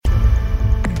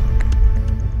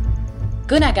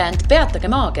Kõnekäänd Peatage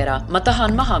maakera, ma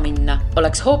tahan maha minna,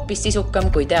 oleks hoopis sisukam,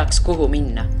 kui teaks, kuhu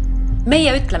minna.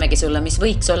 Meie ütlemegi sulle, mis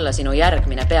võiks olla sinu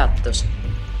järgmine peatus.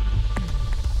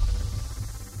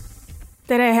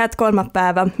 Tere, head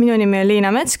kolmapäeva. Minu nimi on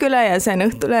Liina Metsküle ja see on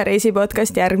Õhtule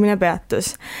reisipodcast Järgmine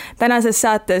peatus. Tänases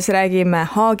saates räägime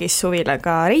Haagis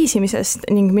suvilaga reisimisest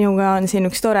ning minuga on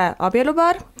siin üks tore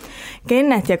abielupaar,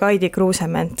 Kennet ja Kaidi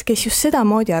Kruusement, kes just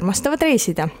sedamoodi armastavad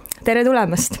reisida. Tere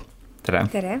tulemast! Tere!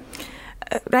 Tere!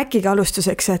 Rääkige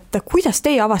alustuseks, et kuidas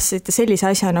teie avastasite sellise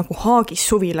asja nagu Haagis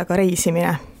suvilaga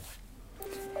reisimine?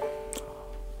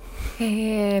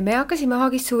 Me hakkasime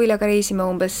Haagis suvilaga reisima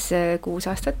umbes 6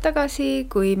 aastat tagasi,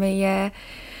 kui meie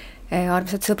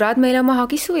armsad sõbrad meile oma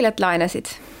Haagis suvilat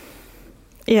laenasid.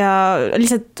 Ja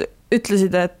lihtsalt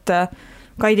ütlesid, et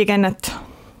Kaidi, Kennet,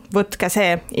 võtke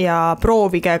see ja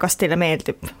proovige, kas teile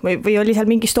meeldib. Või oli seal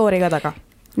mingi story ka taga?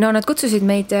 No nad kutsusid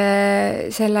meid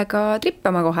sellega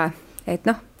trippama kohe. Et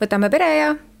võtame pere ja,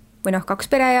 või 2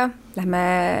 pere ja lähme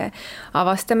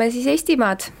avastame siis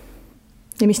Eestimaad.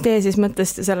 Ja mis teie siis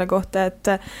mõtlesite selle kohta,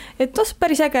 et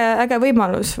päris äge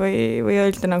võimalus või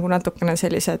olite nagu natukene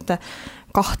sellised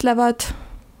kahtlevad?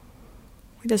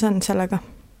 Kuidas on sellega?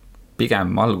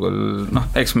 Pigem algul,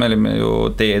 eks me olime ju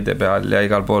teede peal ja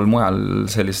igal pool mujal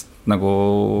sellist nagu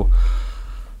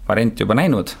varianti juba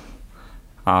näinud.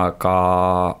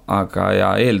 Aga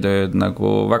ja eeltööd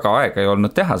nagu väga aega ei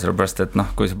olnud teha, sellepärast, et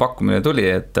kui see pakkumine tuli,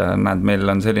 et näed, meil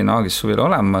on selline Haagis suvila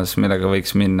olemas, millega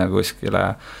võiks minna kuskile,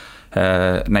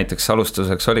 näiteks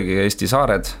alustuseks oligi Eesti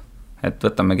saared, et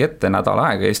võtamegi ette nädal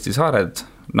aega Eesti saared,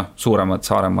 suuremad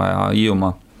Saaremaa ja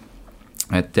Hiiumaa,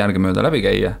 et järgemööda läbi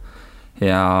käia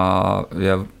ja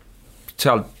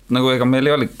sealt nagu ega meil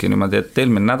ei oligi niimoodi, et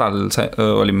eelmine nädal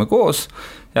olime koos,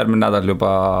 järgmine nädal juba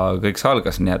kõik see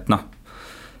algas, nii et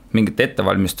mingit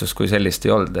ettevalmistust kui sellist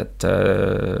ei olnud, et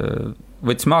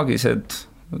võtsime Haagised,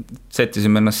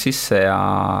 settisime ennast sisse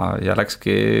ja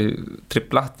läkski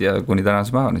trip lahti ja kuni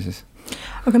tänase päevani siis.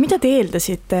 Aga mida te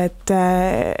eeldasite,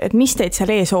 et mis teid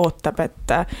seal ees ootab,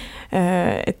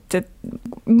 et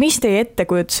mis teie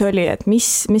ettekujutus oli, et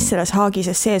mis selles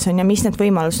Haagises sees on ja mis need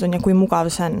võimalused on ja kui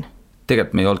mugav see on?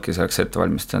 Tegelikult me ei olnudki selleks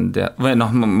ettevalmistanud või ma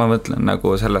mõtlen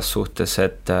nagu selles suhtes,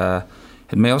 et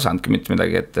me ei osanudki mitte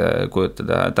midagi ette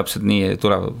kujutada, täpselt nii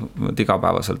tulevad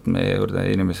igapäevaselt meie juurde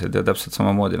inimesed ja täpselt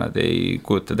samamoodi nad ei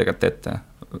kujuta tegelikult ette.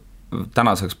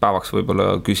 Tänaseks päevaks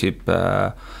võib-olla küsib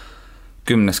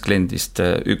 10 kliendist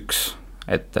 1,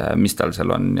 et mis tal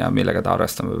seal on ja millega ta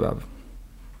arvestama peab.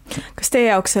 Kas teie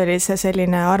jaoks oli see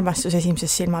selline armastus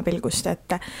esimesest silmapilgust,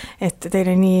 et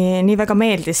teile nii väga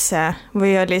meeldis see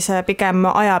või oli see pigem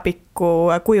ajapikku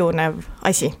kujunev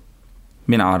asi?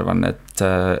 Mina arvan, et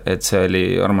see oli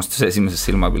armastus esimesest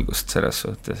silmapilgust selles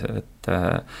suhtes,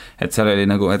 et seal oli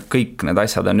nagu, et kõik need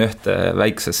asjad on ühte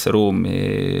väiksesse ruumi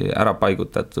ära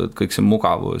paigutatud, kõik see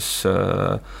mugavus,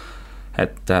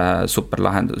 et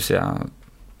superlahendus ja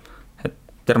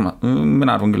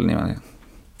mina arvan küll niimoodi.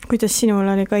 Kuidas sinul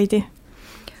oli, Kaidi?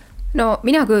 No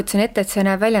mina kujutasin ette, et see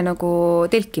näeb välja nagu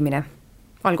telkimine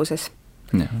alguses.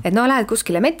 Ja. Et lähed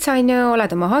kuskile metsa,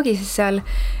 oled oma Haagises seal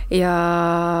ja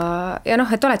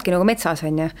et oledki nagu metsas,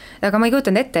 aga ma ei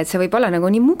kujutanud ette, et see võib olla nagu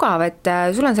nii mugav, et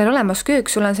sul on seal olemas köök,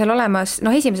 sul on seal olemas,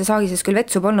 esimeses Haagises küll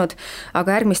vetsu polnud,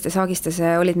 aga järgmistes Haagistes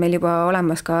olid meil juba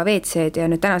olemas ka WC-d ja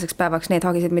nüüd tänaseks päevaks need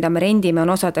Haagised, mida me rendime,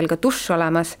 on osadel ka dušš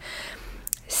olemas,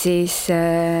 siis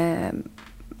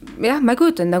ma ei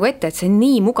kujutanud nagu ette, et see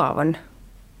nii mugav on.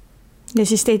 Ja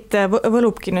siis teid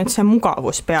võlubki nüüd see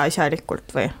mugavus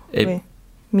peaasjalikult või?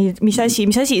 Mis asi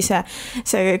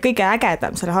see kõige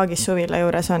ägedam selle Haagis suvila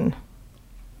juures on?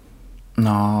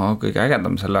 No kõige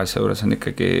ägedam selle asja juures on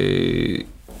ikkagi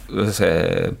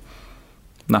see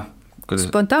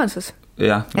spontaansus.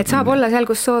 Ja, et saab olla seal,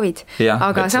 kus soovid,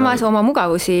 aga samas oma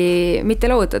mugavusi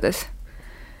mitte loovutades.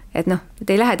 Et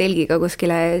ei lähe telgiga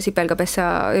kuskile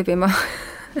sipelgapessa ööbima.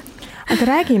 Aga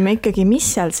räägime ikkagi, mis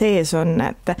seal sees on,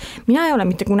 et mina ei ole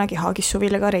mitte kunagi Haagis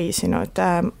suvilaga reisinud.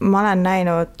 Ma olen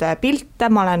näinud pilte,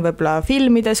 ma olen võib-olla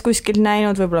filmides kuskil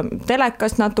näinud, võib-olla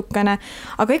telekast natukene,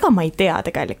 aga ega ma ei tea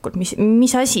tegelikult,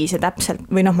 mis asi see täpselt,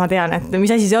 või ma tean, et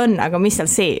mis asi see on, aga mis seal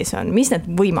sees on, mis need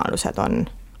võimalused on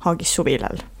Haagis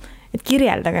suvilal. Et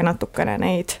kirjeldage natukene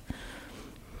neid.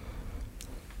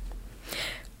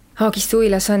 Haagis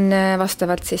suvilas on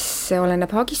vastavalt siis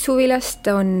oleneb Haagis suvilast,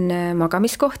 on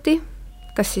magamiskohti,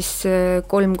 kas siis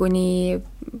 3 kuni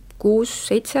 6,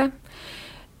 7.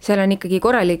 Seal on ikkagi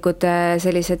korralikud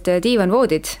sellised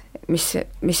diivanvoodid,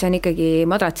 mis on ikkagi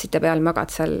madratsite peal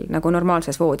magad seal nagu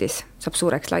normaalses voodis, saab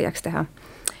suureks laiaks teha.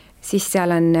 Siis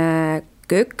seal on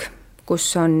köök,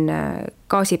 kus on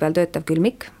gaasi peal töötav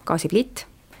külmik, gaasipliit.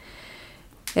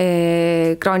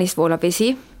 kraanist voolab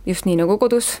vesi, just nii nagu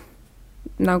kodus,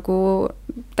 nagu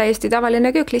täiesti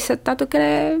tavaline köök, lihtsalt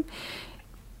natukene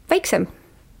väiksem.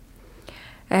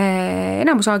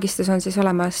 Enamus haagistes on siis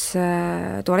olemas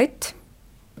tualett.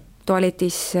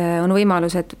 Tualetis on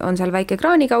võimalus, et on seal väike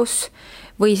kraanikauss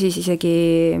või siis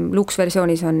isegi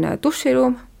luksversioonis on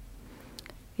duširuum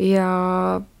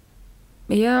ja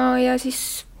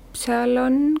siis seal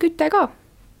on küte ka,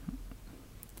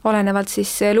 olenevalt siis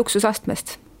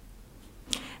luksusastmest.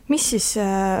 Mis siis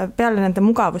peale nende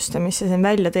mugavuste, mis sa siin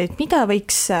välja tõid, mida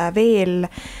võiks veel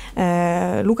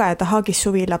lugeda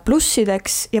Haagissuvila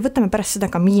plussideks ja võtame pärast seda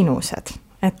ka miinused?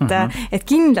 Et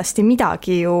kindlasti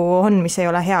midagi ju on, mis ei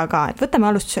ole hea ka. Et võtame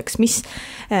alustuseks,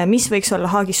 mis võiks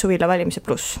olla Haagissuvila valimise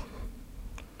pluss?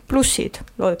 Plussid,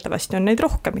 loodetavasti on neid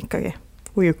rohkem ikkagi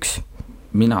kui üks.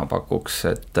 Mina pakuks,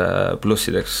 et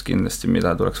plussideks kindlasti,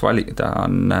 mida tuleks valida,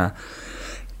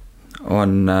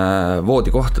 on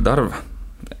voodikohtade arv.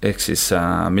 Ehk siis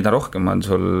mida rohkem on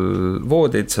sul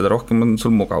voodid, seda rohkem on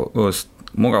sul mugavust.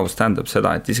 Mugavus tähendab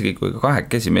seda, et isegi kui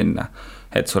kahekesi minna,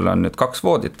 et sul on nüüd 2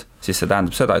 voodit, siis see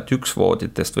tähendab seda, et üks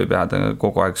vooditest võib jääda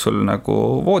kogu aeg sul nagu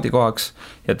voodikohaks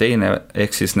ja teine,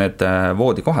 ehk siis need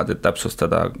voodikohad, et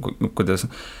täpsustada, kuidas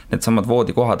need samad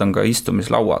voodikohad on ka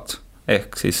istumislauad.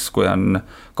 Ehk siis kui on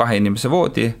 2 inimese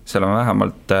voodi, seal on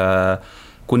vähemalt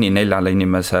kuni 4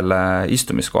 inimesele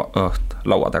istumiskoht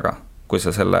laua taga. Kui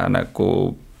sa selle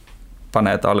nagu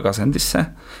paned algasendisse,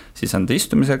 siis on ta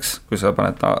istumiseks, kui sa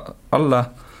paned alla,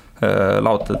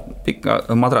 laotad pikka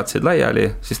madratsid laiali,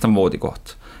 siis ta on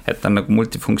voodikoht. Et ta on nagu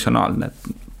multifunktsionaalne.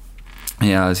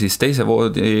 Ja siis teise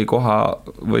voodikoha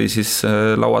või siis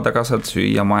laua taga saad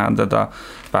süüa, majandada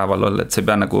päeval olla, et see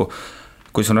pea nagu,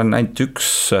 kui sul on ainult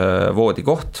üks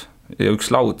voodikoht ja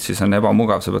üks laud, siis on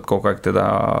ebamugav, sa pead kogu aeg teda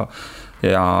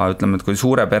ja ütleme, et kui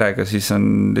suure perega, siis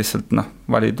on lihtsalt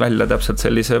valid välja täpselt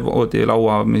sellise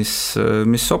voodilaua, mis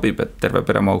sobib, et terve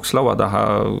pere mahuks laua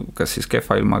taha, kas siis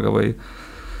kehva ilmaga või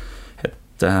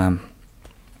et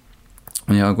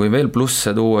ja kui veel plusse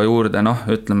tuua juurde,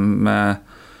 ütleme,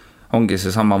 ongi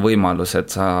see sama võimalus, et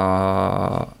sa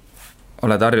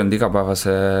oled harjunud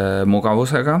igapäevase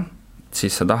mugavusega,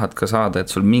 siis sa tahad ka saada,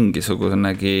 et sul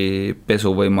mingisugunegi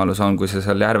pesuvõimalus on, kui sa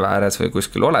seal järve ääres või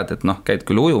kuskil oled, et käid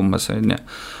küll ujumas,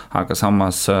 aga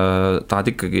samas tahad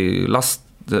ikkagi last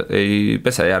ei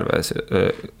pese järves,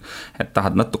 et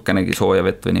tahad natukenegi sooja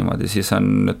vett või niimoodi, siis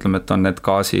on, ütleme, et on need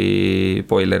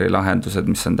gaasiboileri lahendused,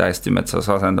 mis on täiesti metsas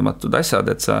asendamatud asjad,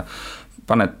 et sa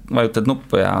vajutad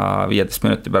nuppu ja 15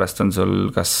 minuti pärast on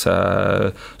sul kas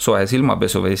soe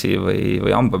silmapesuvesi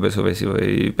või hambapesuvesi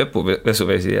või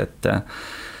pepupesuvesi, et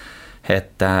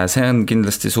see on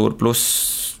kindlasti suur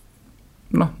pluss,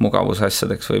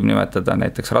 mugavusasjadeks võib nimetada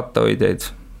näiteks rattahoidjaid,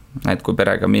 et kui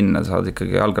perega minna, saad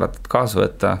ikkagi jalgrattad kaasa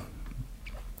võtta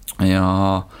ja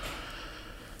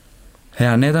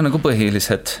need on nagu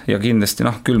põhilised ja kindlasti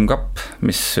külmkapp,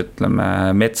 mis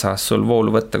ütleme metsas sul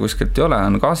voolu võtta kuskilt ei ole,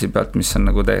 on gaasi pealt, mis on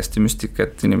nagu täiesti müstik,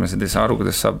 et inimesed ei saa aru,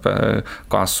 kuidas saab,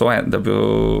 gaas soojendab ju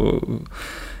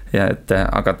ja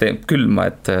aga teeb külma,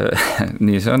 et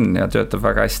nii see on ja töötab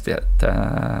väga hästi,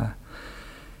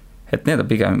 et need on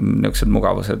pigem niisugused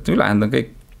mugavused, ülejäänud on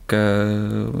kõik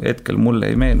hetkel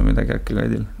mulle ei meenu midagi äkki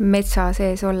Kaidil. Metsa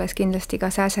sees olles kindlasti ka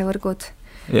sääsevõrgud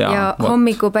ja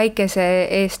hommiku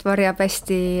päikese eest varjab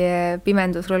hästi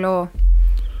pimendusruloo,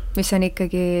 mis on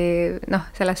ikkagi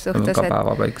selles suhtes, ka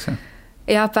päevapäikse.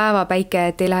 Ja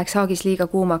päevapäike, et ei läheks haagis liiga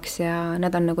kuumaks ja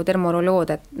nad on nagu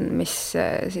termorulood, mis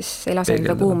siis ei lase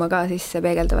liiga kuuma ka, siis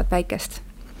peegeldavad päikest.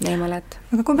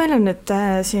 Aga kui meil on nüüd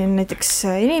siin näiteks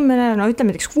inimene, ütleme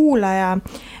näiteks kuulaja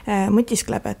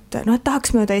mõtiskleb, et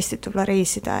tahaks mööda Eestit võib-olla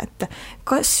reisida, et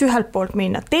kas ühelt poolt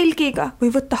minna telgiga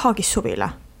või võtta Haagissuvila?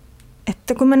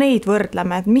 Et kui me neid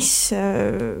võrdleme, et mis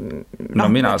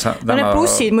need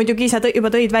plussid muidugi sa juba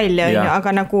tõid välja,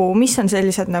 aga nagu, mis on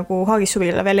sellised nagu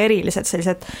Haagissuvila veel erilised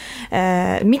sellised,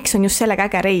 miks on just sellega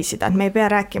äge reisida, et me ei pea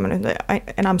rääkima nüüd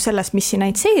enam sellest, mis siin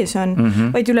ainult sees on,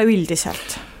 vaid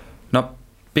üleüldiselt.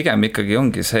 Pigem ikkagi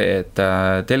ongi see, et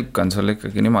telk on sul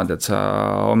ikkagi niimoodi, et sa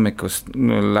hommikust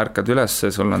ärkad üles,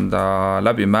 sul on ta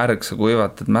läbi märg, sa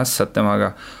kuivatad, mässad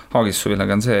temaga.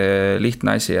 Haagissuvilaga on see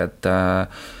lihtne asi, et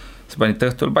sa panid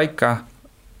õhtul paika,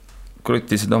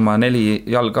 kruttisid oma 4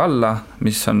 jalga alla,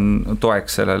 mis on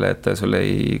toeks sellele, et sul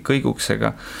ei kõiguks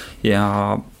ja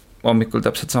hommikul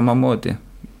täpselt samamoodi.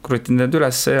 Krutid need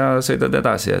üles ja sõidad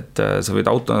edasi, et sa võid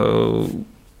auto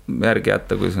järgi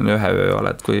jätta, kui sa ühe öö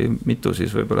oled, kui mitu,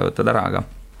 siis võib-olla võtad ära,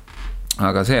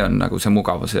 aga see on nagu see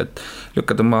mugavus, et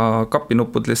lükkad oma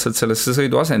kapinupud lihtsalt sellesse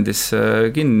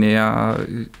sõiduasendisse kinni ja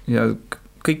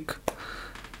kõik.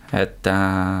 et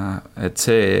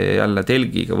see jälle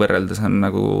telgiga võrreldes on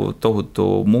nagu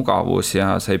tohutu mugavus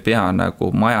ja sa ei pea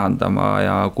nagu majandama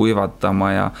ja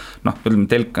kuivatama ja noh, ütleme,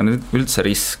 telk on üldse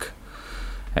risk.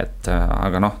 Et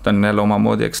aga noh, ta on jälle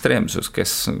omamoodi ekstreemsus,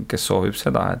 kes soovib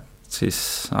seda, et siis,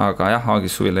 aga jah,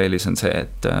 Aagisuvila eelis on see,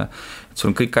 et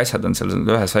sul kõik asjad on seal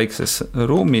ühes väikses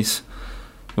ruumis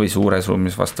või suures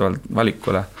ruumis vastavalt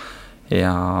valikule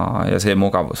ja see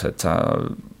mugavus, et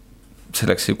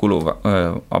selleks ei kulu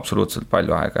absoluutselt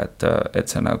palju aega, et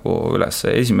see nagu üles,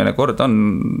 esimene kord on,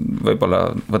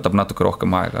 võib-olla võtab natuke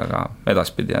rohkem aega, aga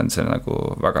edaspidi on see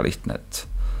nagu väga lihtne, et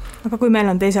aga kui meil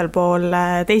on teisel pool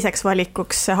teiseks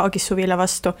valikuks Aagisuvila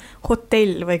vastu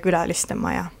hotell või külaliste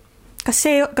maja, kas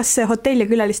see hotell ja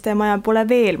külaliste maja pole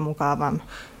veel mugavam?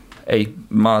 Ei,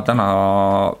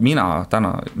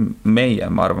 meie,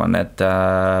 ma arvan, et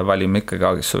valime ikkagi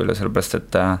Aagisuvila, sellepärast,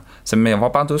 et see on meie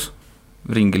vabadus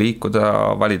ringi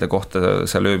liikuda, valida kohta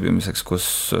seal ööbimiseks,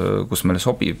 kus meile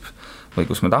sobib või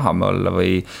kus me tahame olla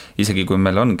või isegi kui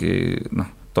meil ongi, noh,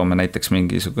 toome näiteks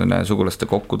mingisugune sugulaste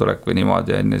kokkutulek või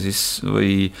niimoodi, siis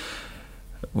või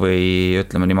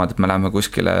ütleme niimoodi, et me läheme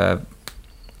kuskile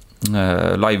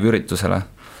live-üritusele,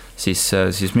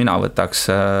 siis mina võtaks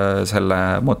selle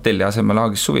motelli asemel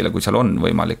Aagisuvila, kui seal on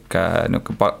võimalik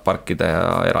parkida ja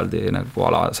eraldi nagu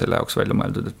ala selle jaoks välja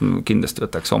mõeldud, et kindlasti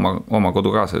võtaks oma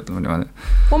kodu kaasa, ütleme niimoodi.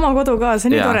 Oma kodu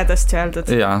kaasa, nii toredasti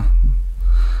öeldud. Jaa.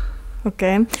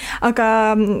 Okei,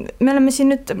 aga me oleme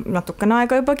siin nüüd natukene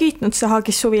aega juba kiitnud see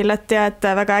Aagissuvilat ja et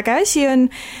väga äge asi on.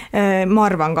 Ma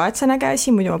arvan ka, et see on äge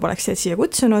asi, muidu ma poleks siia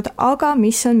kutsunud, aga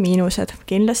mis on miinused?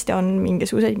 Kindlasti on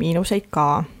mingisuguseid miinuseid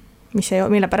ka.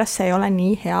 Mille pärast see ei ole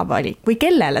nii hea valik või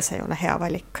kellele see ei ole hea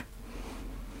valik?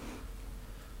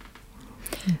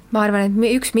 Ma arvan, et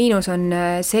üks miinus on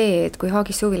see, et kui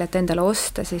Aagissuvilat endale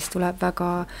osta, siis tuleb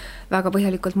väga, väga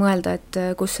põhjalikult mõelda,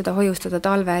 et kus seda hoiustada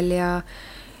talvel ja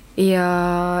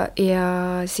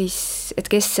siis, et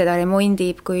kes seda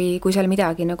remondib, kui seal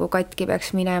midagi nagu katki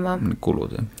peaks minema.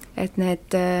 Kulud, jah.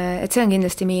 Et see on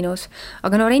kindlasti miinus.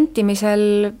 Aga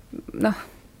rentimisel,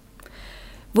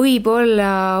 võib-olla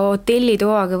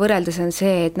hotellitoaga võrreldes on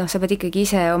see, et sa pead ikkagi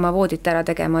ise oma voodit ära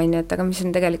tegema, et aga mis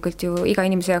on tegelikult ju iga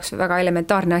inimese jaoks väga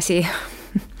elementaarne asi.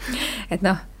 Et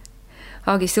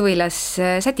Aagissuvilas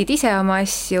sätid ise oma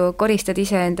asju, koristad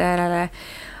ise endale,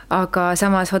 aga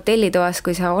samas hotellitoas,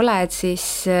 kui sa oled, siis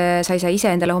sa ei saa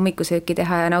ise endale hommikusööki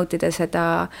teha ja nautida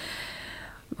seda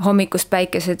hommikust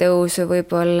päikesetõusu,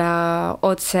 võib-olla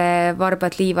otse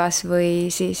varbad liivas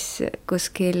või siis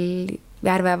kuskil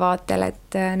järvevaatel,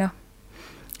 et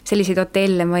selliseid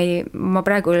hotelle ma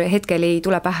praegu hetkel ei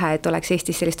tule pähe, et oleks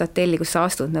Eestis sellist hotelli, kus sa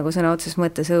astud nagu sõna otses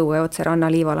mõttes õue otse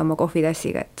rannaliival oma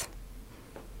kohvitassiga, et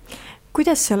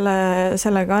kuidas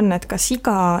sellega on, et kas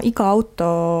iga auto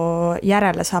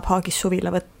järele saab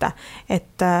Aagisuvila võtta,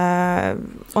 et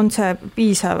on see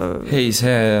piisav? Ei,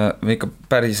 see ikka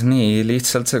päris nii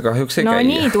lihtsalt see kahjuks ei käi.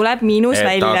 Nii tuleb miinus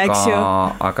välja, eks ju.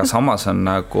 Aga samas on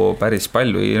nagu päris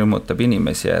palju hirmutab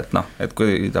inimesi, et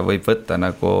kui ta võib võtta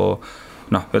nagu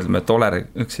ütleme, et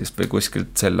Oleriksist või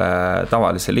kuskilt selle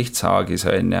tavalise lihtsa Aagis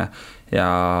on ja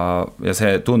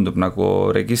see tundub nagu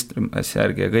registrimassi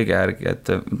järgi ja kõige järgi, et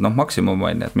maksimum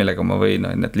on, et millega ma võin,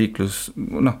 et liiklus,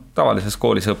 tavalises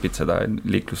koolis õpid seda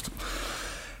liiklust,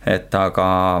 et aga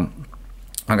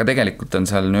tegelikult on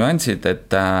seal nüansid,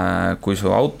 et kui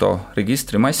su auto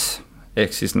registrimass,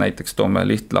 ehk siis näiteks toome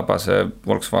lihtlabase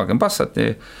Volkswagen Passati,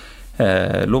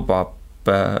 lubab,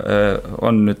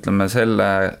 on ütleme selle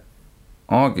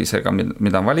Aagisega,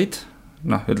 mida valid,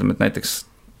 ütleme, et näiteks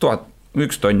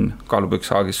 1 tonn kaalub üks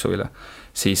Aagisuvila,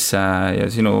 siis ja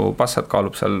sinu Passat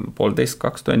kaalub seal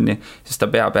 1,5–2 tonni, siis ta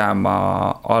peab jääma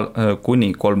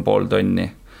kuni 3,5 tonni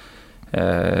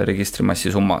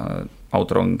registrimassi summa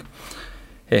autorong.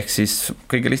 Ehk siis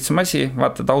kõige lihtsam asi,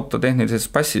 vaatad auto tehnilises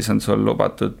passis on sul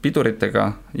lubatud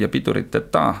piduritega ja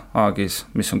piduriteta Aagis,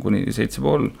 mis on kuni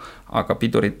 7,5, aga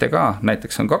piduritega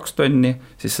näiteks on 2 tonni,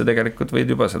 siis sa tegelikult võid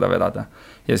juba seda vedada.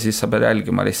 Ja siis sa pead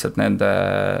jälgima lihtsalt nende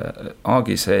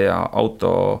Aagise ja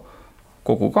auto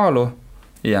kogu kaalu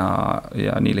ja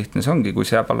nii lihtne see ongi, kui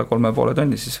see jääb alla 3,5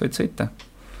 tonni, siis võid sõita.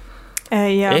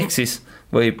 Ehk siis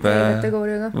võib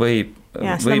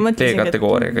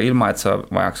D-kategooriaga, ilma et sa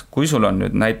vajaks, kui sul on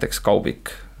nüüd näiteks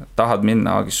kaubik, tahad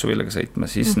minna Aagissuvilaga sõitma,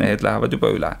 siis need lähevad juba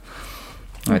üle.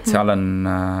 Et seal on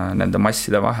nende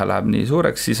masside vahe läheb nii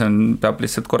suureks, siis peab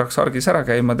lihtsalt korraks argis ära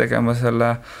käima, tegema selle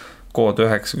kood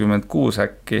 96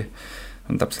 äkki,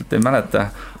 täpselt ei mäleta,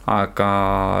 aga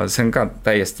see on ka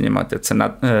täiesti niimoodi, et see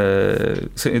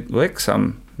sõidu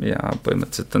eksam ja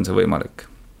põhimõtteliselt on see võimalik.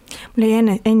 Mul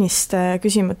jäi ennist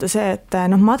küsimata see, et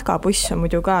matkabuss on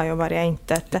muidu ka ju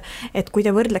variant, et kui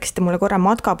te võrdleksite mulle korra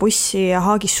matkabussi ja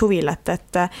Haagis suvilat,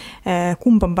 et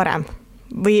kumb on parem?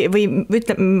 Või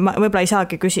ütleme, võib-olla ei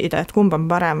saagi küsida, et kumb on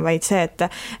parem, vaid see, et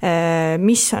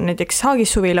mis on näiteks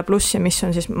Haagis suvila pluss ja mis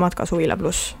on siis matkasuvila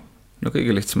pluss? No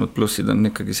kõige lihtsamad plussid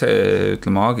on ikkagi see,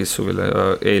 ütleme Haagis suvila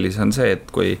eelis on see, et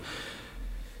kui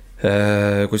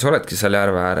sa oledki seal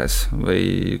järve ääres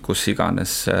või kus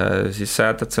iganes, siis sa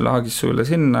jätad selle Haagis suvila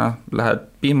sinna, lähed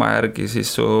piima järgi, siis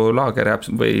su laager jääb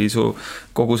või su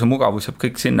kogu see mugavus jääb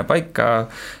kõik sinna paika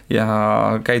ja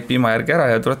käid piima järgi ära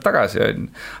ja tuled tagasi.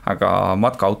 Aga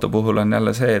matkaauto puhul on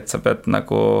jälle see, et sa pead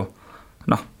nagu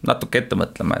natuke ette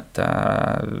mõtlema, et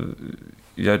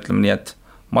ja ütleme nii, et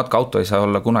matkaauto ei saa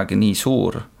olla kunagi nii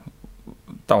suur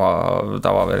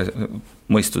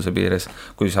mõistuse piires,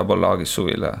 kui saab olla Haagis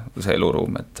suvila see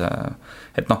eluruum, et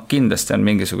kindlasti on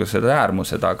mingisugused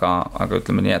äärmused, aga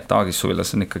ütleme nii, et Haagis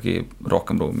suvilas on ikkagi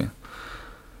rohkem ruumi.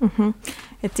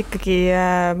 Et ikkagi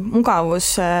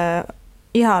mugavus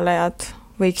ihalejad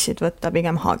võiksid võtta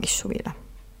pigem Haagis suvila.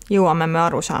 Jõuame me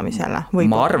arusaamisele?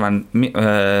 Ma arvan,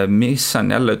 mis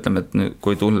on jälle, ütleme, et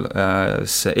kui tulla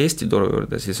Eesti turu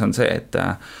juurde, siis on see,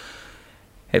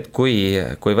 et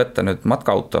kui võtta nüüd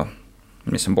matkaauto,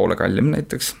 mis on poole kallim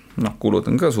näiteks, kulud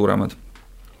on ka suuremad,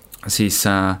 siis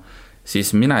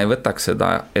mina ei võtaks seda,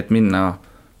 et minna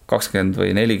 20 või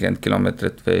 40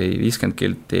 kilomeetrit või 50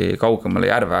 kilti kaugemale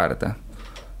järve äärde.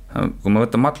 Kui ma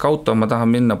võtan matkaauto, ma tahan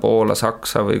minna Poola,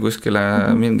 Saksa või kuskile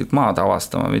mingit maad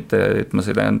avastama, mitte et ma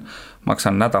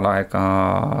maksan nädal aega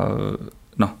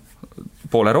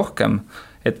poole rohkem,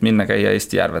 et minna käia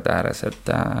Eesti järvede ääres,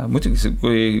 et muidugi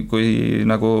kui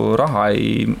nagu raha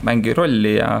ei mängi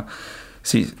rolli ja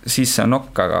siis see on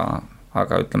nokk,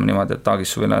 aga ütleme niimoodi, et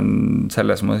Haagis suvila on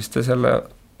selles mõistes jälle,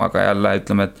 aga jälle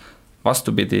ütleme, et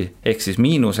vastupidi, ehk siis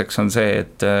miinuseks on see,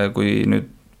 et kui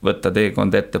nüüd võtta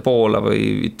teekond ette Poola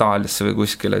või Itaaliasse või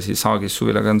kuskile, siis Haagis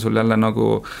suvilaga on sul jälle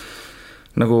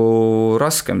nagu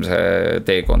raskem see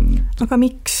teekond. Aga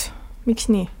miks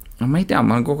nii? No ma ei tea,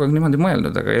 ma olen kogu aeg niimoodi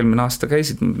mõelnud, aga eelmine aasta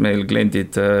käisid meil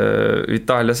kliendid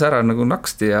Itaalias ära nagu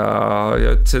naksti ja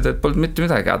ütlesid, et polnud mitte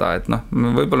midagi häda, et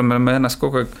võib-olla me oleme ennast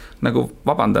kogu aeg nagu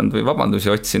vabandanud või vabandusi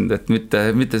otsinud, et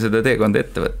mitte seda teekonda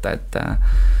ette võtta,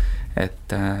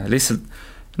 et lihtsalt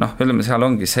ütleme, seal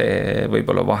ongi see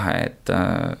võib-olla vahe,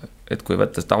 et kui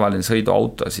võtta tavaline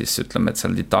sõiduauto, siis ütleme, et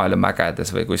seal Itaalia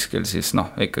mägedes või kuskil, siis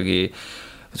ikkagi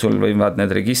sul võivad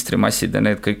need registrimassid ja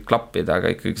need kõik klappida, aga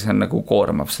ikkagi see on nagu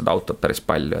koormab seda autot päris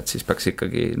palju, et siis peaks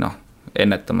ikkagi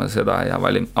ennetama seda ja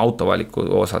autovaliku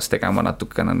osas tegema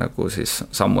natukene nagu siis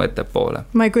sammu ettepoole.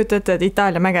 Ma ei kujuta ette, et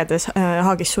Itaalia mägedes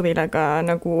Haagis suvilaga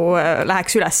nagu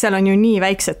läheks üles, seal on ju nii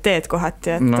väiksed teed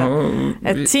kohati,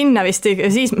 et sinna vist,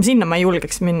 sinna ma ei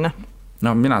julgeks minna.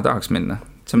 No mina tahaks minna.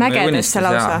 Mägedesse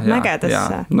lausa,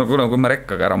 mägedesse. No kui ma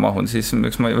rekkaga ära mahun, siis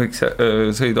miks ma ei võiks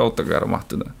sõiduautoga ära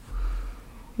mahtuda?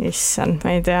 Issand,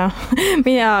 ma ei tea.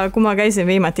 Kui ma käisin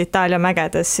viimati Itaalia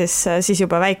mägedes, siis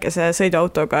juba väikese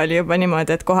sõiduautoga oli juba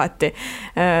niimoodi, et kohati,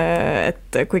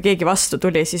 et kui keegi vastu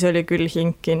tuli, siis oli küll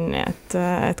hing kinni,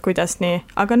 et kuidas nii.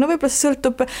 Aga võib-olla see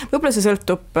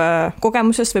sõltub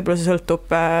kogemusest, võib-olla see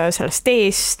sõltub sellest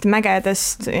teest,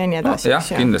 mägedest ja nii edasi. Jah,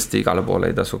 kindlasti igale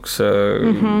poole ei tasuks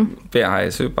pea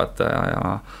ees hüpata,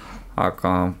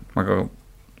 aga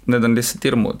need on lihtsalt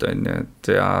hirmud,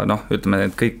 ja ütleme,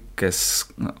 et kõik, kes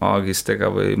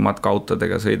aagistega või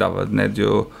matkaautodega sõidavad, need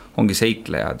ju ongi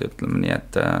seiklejad, ütleme nii,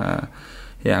 et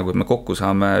ja kui me kokku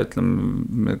saame,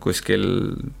 ütleme, kuskil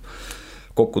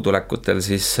kokkutulekutel,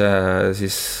 siis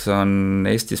on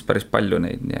Eestis päris palju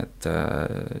neid, nii et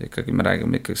ikkagi me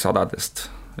räägime ikkagi sadadest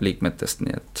liikmetest,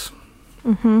 nii et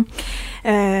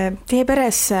Teie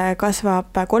peres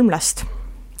kasvab 3 last.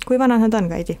 Kui vanad nad on,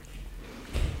 Kaidi?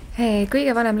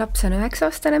 Kõige vanem laps on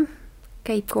 9-aastane,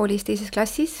 käib koolis 2.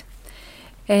 klassis.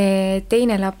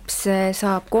 Teine laps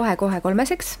saab kohe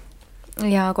 3-seks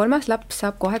ja 3. laps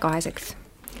saab kohe 2-seks.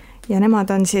 Ja nemad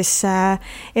on siis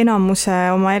enamuse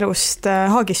oma elust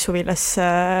Haagis suvilas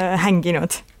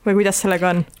hänginud või kuidas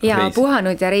sellega on? Ja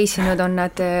puhanud ja reisinud on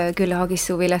nad küll Haagis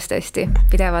suvilas tõesti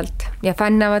pidevalt ja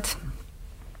fännavad.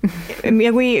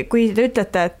 Ja kui te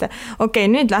ütlete, et okei,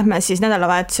 nüüd lähme siis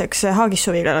nädalavahetuseks Haagis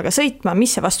suvilaga sõitma,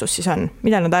 mis see vastus siis on?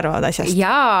 Mida nad arvavad asjast?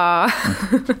 Jaa!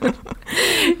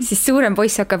 Siis suurem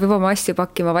poiss hakkab juba oma asju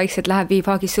pakkima, vaikselt läheb viib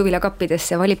Haagis suvila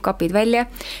kappidesse, valib kapid välja.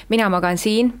 Mina magan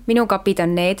siin, minu kapid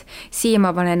on need, siia ma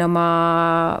panen oma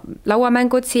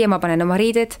lauamängud, siia ma panen oma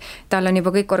riided, tal on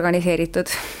juba kõik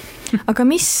organiseeritud. Aga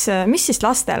mis siis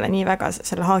lastele nii väga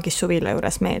selle Haagis suvila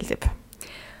juures meeldib?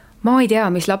 Ma ei tea,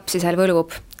 mis lapsi seal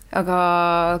võlub. aga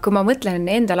kui ma mõtlen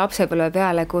enda lapsepõlve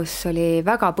peale, kus oli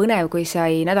väga põnev, kui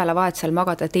sai nädalavahetusel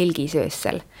magada telgis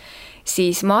öösel,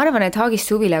 siis ma arvan, et Haagis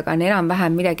suvilaga on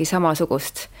enam-vähem midagi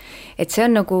samasugust. Et see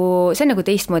on nagu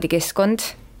teistmoodi keskkond,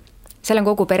 seal on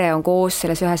kogu pere on koos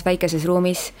selles ühes väikeses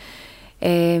ruumis,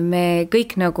 me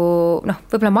kõik nagu,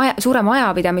 võib-olla suure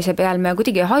majapidamise peal me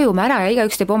kuidagi hajume ära ja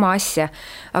igaüks teeb oma asja,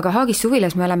 aga Haagis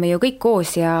suvilas me oleme ju kõik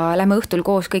koos ja lähme õhtul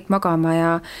koos kõik magama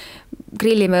ja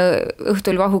grillime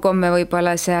õhtul vahukomme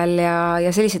võib-olla seal ja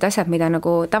sellised asjad, mida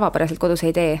nagu tavapäraselt kodus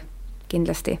ei tee,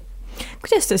 kindlasti.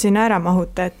 Kuidas te sinna ära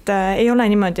mahute, et ei ole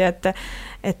niimoodi,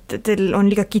 et teil on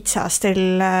liiga kitsas,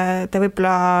 te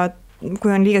võib-olla,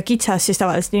 kui on liiga kitsas, siis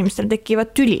tavaliselt inimestel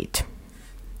tekivad tülid?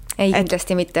 Ei,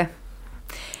 kindlasti mitte.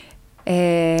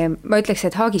 Ma ütleks,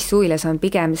 et Haagis suvilas on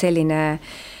pigem selline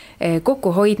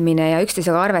kokkuhoidmine ja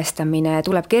üksteisega arvestamine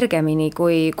tuleb kergemini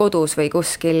kui kodus või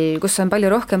kuskil, kus on palju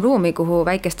rohkem ruumi, kuhu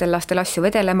väikestel lastel asju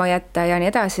vedelema jätta ja nii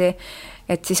edasi.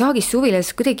 Et siis Haagis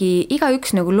suvilas kuidagi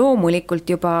igaüks nagu loomulikult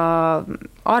juba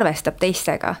arvestab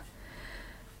teistega.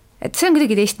 Et see on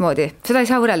kuidagi teistmoodi, seda ei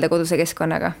saa võrrelda koduse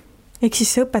keskkonnaga. Ehk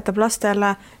siis see õpetab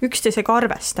lastele üksteisega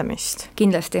arvestamist?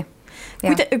 Kindlasti.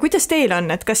 Kuidas teil on,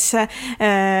 et kas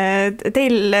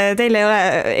teil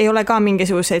ei ole ka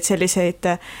mingisuguseid selliseid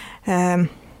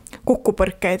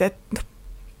kokkupõrkeid, et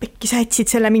äkki sa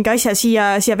jätsid selle mingi asja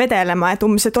siia vedelema, et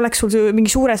umbes, et oleks sul mingi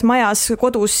suures majas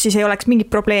kodus, siis ei oleks mingit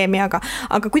probleemi, aga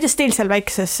kuidas teil seal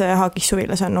väikses Haagis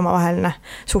suvilas on omavaheline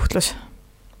suhtlus?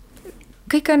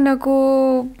 Kõik on nagu,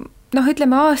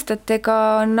 ütleme aastatega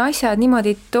on asjad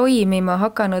niimoodi toimima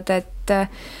hakanud, et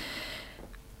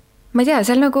ma ei tea,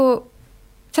 seal nagu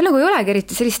ei olegi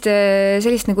eriti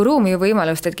sellist nagu ruumi või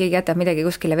võimalust, et keegi jätab midagi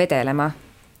kuskile vedelema.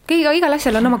 Igal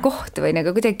asjal on oma koht või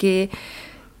nagu kuidagi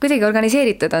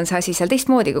organiseeritud on see asi seal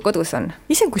teistmoodi, kui kodus on.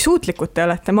 Ise kui suutlikud te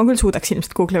olete, ma küll suudaks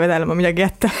ilmselt Google vedelema midagi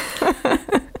jätta.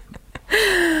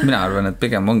 Mina arvan, et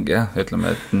pigem ongi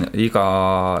ütleme, et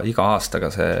iga aastaga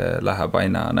see läheb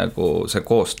aina nagu see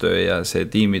koostöö ja see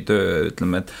tiimitöö,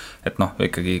 ütleme, et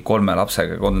ikkagi 3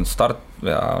 lapsega kodun start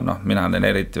ja mina olen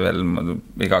eriti veel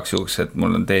igaks juhuks, et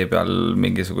mul on tee peal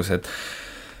mingisugused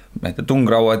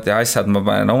tungrauad ja asjad, ma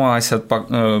panen oma asjad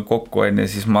kokku ja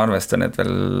siis ma arvestan, et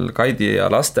veel Kaidi ja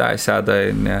laste asjad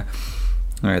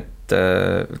et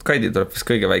Kaidi tuleb vist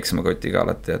kõige väiksema kotiga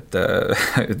alati,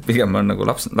 et pigem on nagu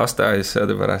laste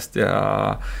asjade pärast ja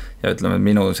ütleme, et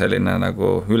minu selline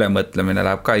nagu ülemõtlemine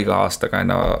läheb ka iga aastaga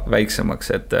aina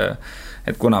väiksemaks,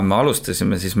 et kuna me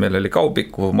alustasime, siis meil oli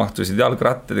kaubik, kuhu mahtusid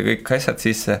jalgrattad ja kõik asjad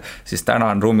sisse, siis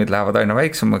täna on ruumid lähevad aina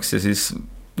väiksemaks ja siis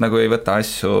nagu ei võta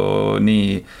asju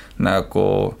nii nagu,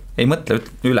 ei mõtle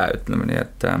üle, ütleme nii,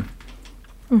 et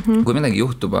kui midagi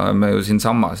juhtub, me ju siin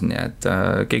sammas, nii et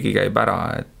keegi käib ära,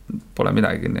 et pole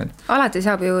midagi, nii et alati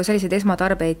saab ju selliseid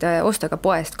esmatarbeid osta ka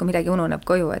poest, kui midagi ununeb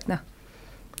koju, et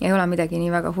ei ole midagi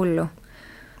nii väga hullu.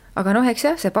 Aga eks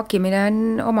see pakkimine on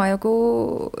omajagu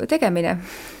tegemine.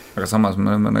 Aga samas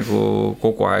me oleme nagu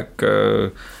kogu aeg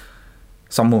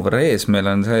sammu võrra ees, meil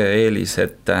on see eelis,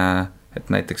 et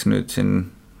näiteks nüüd siin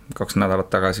 2 nädalat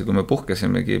tagasi, kui me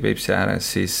puhkesimegi Peipsi ääres,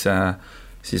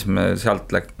 siis me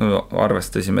sealt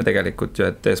arvestasime tegelikult ju,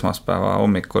 et esmaspäeva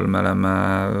hommikul me oleme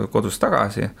kodus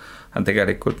tagasi.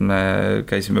 Tegelikult me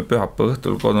käisime pühapäeva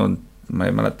õhtul kodun, ma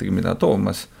ei mäletagi mida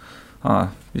toomas,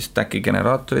 vist äkki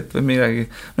generaatorit või midagi.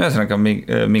 Ühesõnaga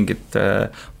mingit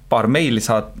paar meili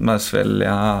saatmas veel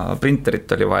ja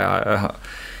printerit oli vaja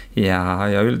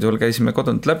ja üldjuhul käisime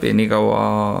kodunt läbi, nii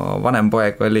kaua vanem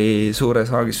poeg oli suures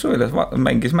Haagis suvilas,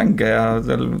 mängis mänge ja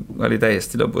tal oli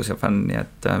täiesti lõbus ja fun, nii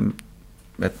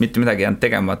et mitte midagi jäänud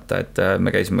tegemata, et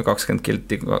me käisime 20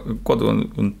 kilti kodu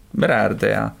mere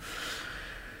äärde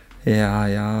ja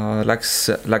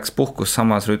läks puhkus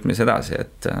samas rütmis edasi,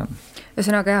 et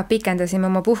ühesõnaga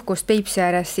pikendasime oma puhkust Peipsi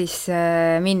ääres siis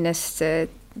minnes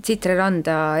Tsitri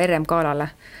randa RM-kaalale,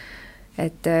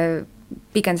 et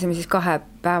pikendasime siis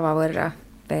 2 päeva võrra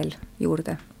veel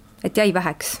juurde, et jäi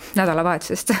väheks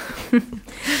nädalavahetusest.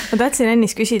 Ma tahtsin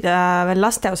ennist küsida veel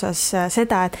laste osas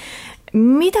seda, et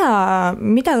mida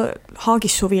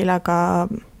Haagis suvilaga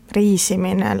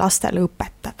reisimine lastele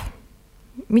õpetab?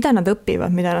 Mida nad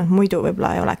õpivad, mida nad muidu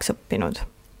võib-olla ei oleks õppinud?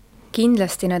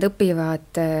 Kindlasti nad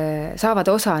saavad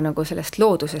osa nagu sellest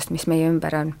loodusest, mis meie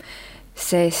ümber on,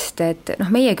 sest et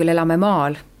meie küll elame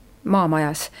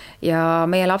maamajas ja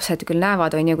meie lapsed küll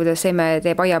näevad, kuidas emme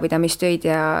teeb aiapidamistöid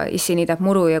ja issi niidab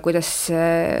muru ja kuidas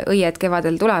õied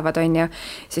kevadel tulevad,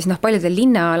 siis paljudel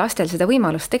linnalastel seda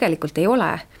võimalust tegelikult ei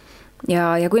ole.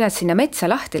 Ja kui nad sinna metsa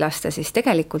lahti lasta, siis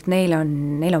tegelikult neil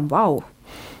on vau.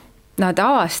 Nad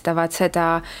avastavad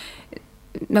seda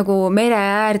nagu mere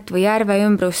äärt või järve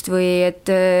ümbrust või et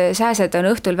sääsed on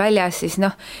õhtul väljas, siis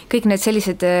kõik need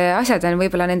sellised asjad on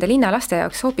võib-olla nende linnalaste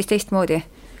jaoks hoopis teistmoodi.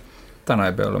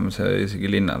 Täna ei pea olema see isegi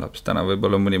linnalaps, täna võib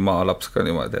olla mõni maalaps ka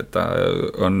niimoodi, et ta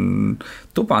on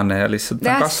tubane ja lihtsalt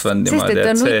on kasvanud niimoodi. Sest et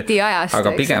on nutiajast. Aga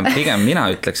pigem mina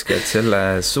ütlekski, et selle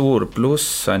suur pluss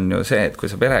on ju see, et kui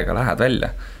sa perega lähed välja,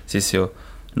 siis ju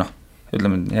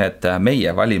ütleme, et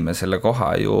meie valime selle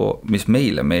koha ju, mis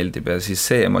meile meeldib ja siis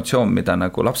see emotsioon, mida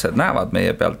nagu lapsed näevad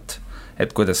meie pealt,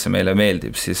 et kuidas see meile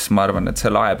meeldib, siis ma arvan, et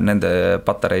see laeb nende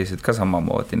patareisid ka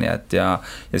samamoodi, nii et ja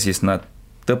siis nad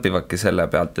õpivadki selle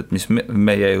pealt, et mis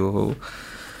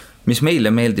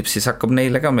meile meeldib, siis hakkab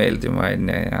neile ka meeldima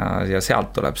ja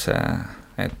sealt tuleb see,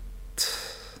 et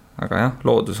aga jah,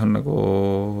 loodus on nagu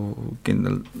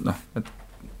kindel, et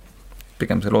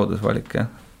pigem see loodusvalik, jah.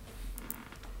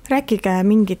 Rääkige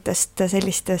mingitest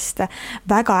sellistest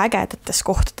väga ägedatest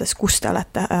kohtadest, kus te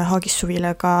olete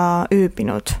Haagissuvilaga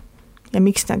ööbinud ja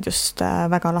miks nad just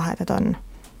väga lahedad on?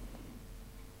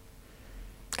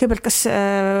 Kõigepealt,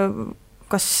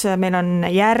 kas meil on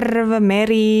järv,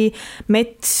 meri,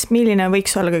 mets, milline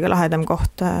võiks olla kõige lahedam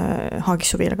koht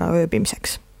Haagissuvilaga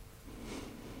ööbimiseks?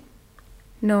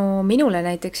 No minule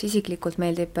näiteks isiklikult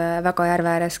meeldib väga järve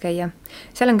ääres käia.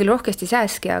 Seal on küll rohkesti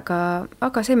sääski,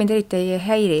 aga see mind eriti ei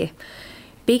häiri.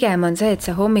 Pigem on see, et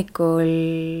sa hommikul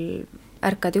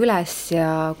ärkad üles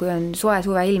ja kui on soe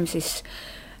suveilm, siis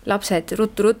lapsed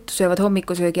ruttu söövad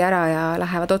hommikusöögi ära ja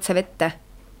lähevad otse vette.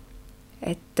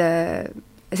 Et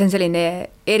see on selline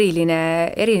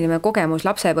eriline kogemus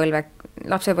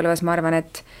lapsepõlves, ma arvan,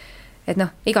 et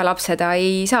iga laps seda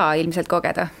ei saa ilmselt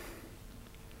kogeda.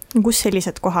 Kus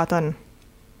sellised kohad on?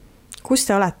 Kus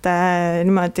te olete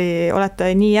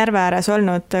nii järve ääres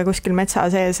olnud kuskil metsa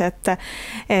sees, et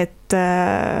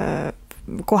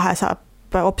kohe saab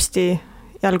hopsti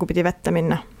jalgupidi vette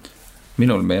minna?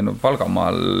 Minul meenub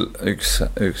Valgamaal üks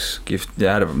kihvt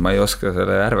järv, ma ei oska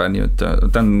selle järve nüüd,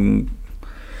 ta on nüüd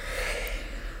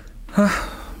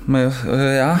ma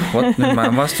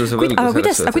olen vastuse võlgu. Aga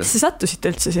kuidas te sattusite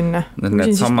üldse sinna?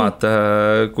 Needsamad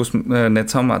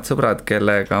sõbrad,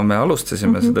 kellega me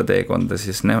alustasime seda teekonda,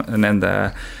 siis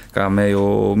nendega me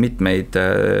ju mitmeid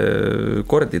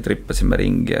kordi trippasime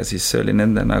ringi ja siis see oli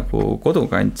nende nagu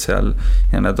kodukant seal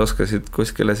ja nad oskasid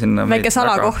kuskile sinna väike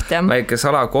salakoht, jah. Väike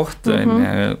salakoht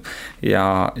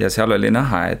ja seal oli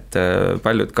näha, et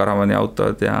paljud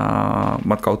karavaniautod ja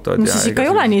matkaautod. No siis ikka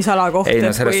ei ole nii salakoht,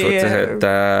 et kui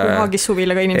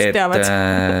Haagissuvilaga inimesed teavad.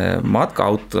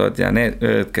 Matkaautod ja need,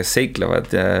 kes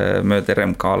seiklevad mööda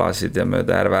RMK-alasid ja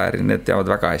mööda järveääri, need teavad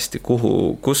väga hästi,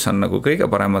 kus on nagu kõige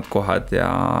paremad kohad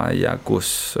ja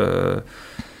kus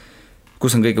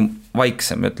on kõige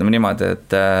vaiksem, ütleme niimoodi,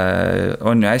 et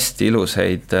on ju hästi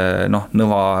ilusaid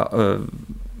Nõva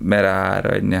mereäär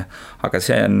on ja, aga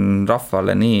see on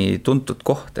rahvale nii tuntud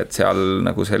koht, et seal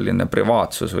nagu selline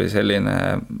privaatsus või selline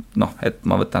et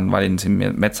ma valin siin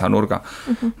metsanurga.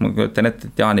 Ma kujutan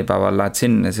ette, et jaanipäeval lähed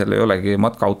sinna, seal ei olegi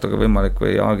matkaautoga võimalik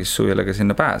või Haagissuvilaga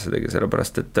sinna pääsedagi,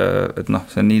 sellepärast et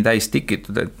see on nii täis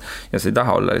tikitud, ja sa ei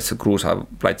taha olla lihtsalt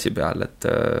kruusaplatsi peal, et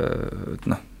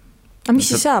aga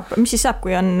mis siis saab, kui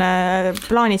on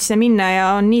plaanid sinna minna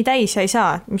ja on nii täis ja ei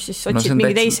saa, mis siis otsid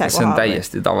mingi teise koha? See on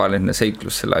täiesti tavaline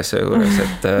seiklus selle asja juures,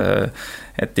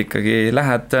 et ikkagi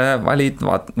lähed, valid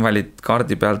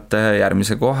kaardi pealt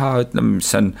järgmise koha, ütleme,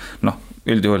 mis on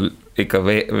üldjuhul ikka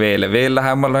veel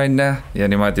lähemal on ja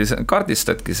niimoodi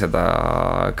kaardistadki seda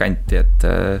kanti, et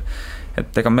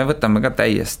ega me võtame ka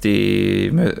täiesti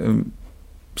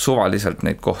suvaliselt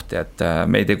neid kohti, et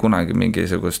me ei tee kunagi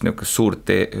mingisugust niisugust suurt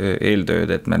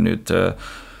eeltööd, et me nüüd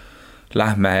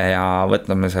lähme ja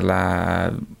võtame selle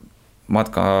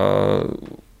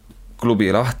matkaklubi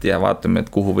lahti ja vaatame,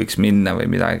 et kuhu võiks minna või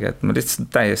midagi, et me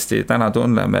lihtsalt täiesti täna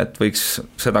tunneme, et võiks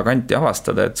seda kanti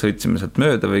avastada, et sõitsime sealt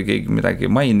mööda või keegi midagi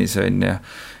mainis on ja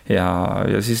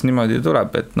siis niimoodi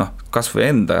tuleb, et kas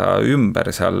või enda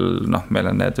ümber seal, meil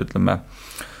on need, ütleme,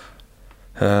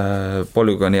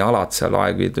 polügooni alad seal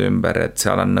Aegviidu ümber, et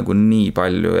seal on nagu nii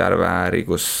palju järveääri,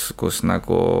 kus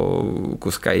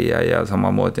käia ja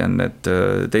samamoodi on need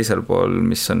teisel pool,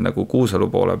 mis on nagu Kuusalu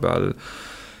poole peal,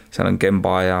 seal on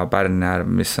Kemba ja Pärnjärv,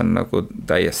 mis on nagu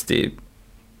täiesti,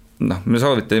 me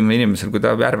soovitame inimesel, kui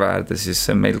tahab järve äärde, siis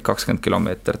see on meil 20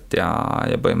 kilomeetrit ja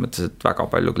põhimõtteliselt väga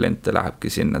palju kliente lähebki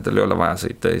sinna, tal ei ole vaja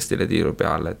sõita Eestile tiiru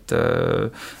peale, et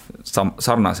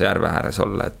sarnase järve ääres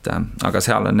olla, aga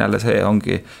seal on jälle see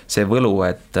ongi see võlu,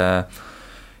 et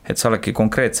sa oledki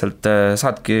konkreetselt,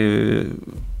 saadki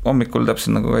hommikul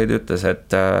täpselt nagu Kaidi ütles, et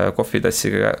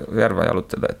kohvitassiga järve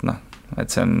jalutada,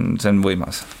 et see on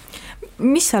võimas.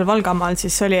 mis seal Valgamaal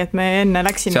siis oli, et me enne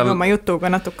läksime seal... oma jutuga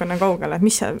natukene kaugele,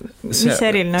 mis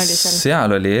eriline oli seal?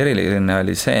 Seal oli eriline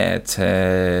oli see, et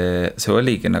see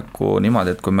oligi nagu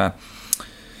niimoodi, et kui me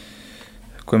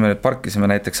nüüd parkisime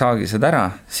näiteks Haagised ära,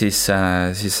 siis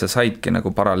sa saidki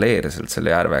nagu paralleelselt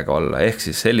selle järvega olla, ehk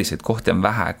siis selliseid kohti on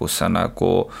vähe, kus sa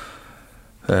nagu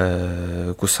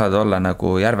kus saad olla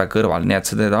nagu järve kõrval, nii et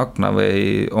sa teed akna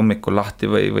või hommikul lahti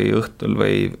või õhtul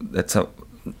või et sa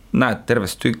näed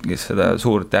tervest tükis seda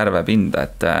suurt järvepinda,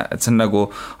 et see on nagu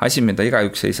asi, mida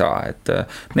igaüks ei saa, et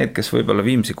need, kes võib-olla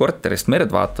Viimsi korterist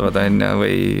merd vaatavad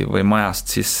või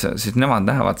majast, siis nemad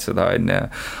näevad seda,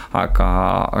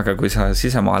 aga kui sa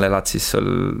sisemaal elad, siis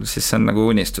see on nagu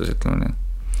unistus, ütleme nii.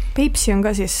 Peipsi on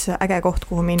ka siis äge koht,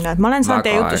 kuhu minna, et ma olen saanud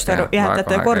teie jutust aru, et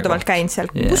korduvalt käinud seal.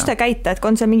 Kus te käite, et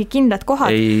on seal mingi kindlad kohad?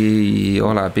 Ei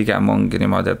ole, pigem ongi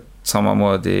niimoodi, et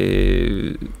samamoodi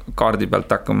kaardi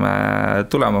pealt hakkame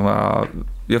tulema,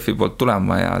 Jõhvi poolt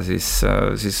tulema ja siis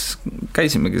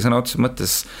käisimegi sõna otseses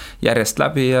mõttes järjest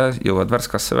läbi ja jõuad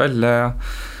Värskasse välja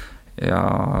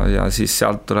ja siis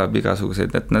sealt tuleb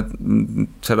igasuguseid, et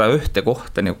seda ühte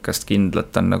kohta niukest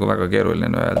kindlat on nagu väga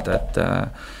keeruline öelda, et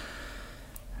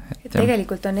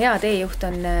tegelikult on hea teejuht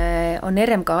on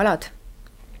RMK alad,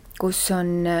 kus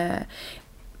on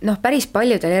päris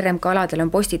paljudel RMK aladel on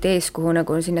postid ees, kuhu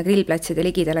nagu sinna grillplatside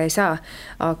ligidele ei saa,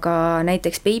 aga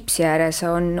näiteks Peipsi ääres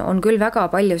on küll väga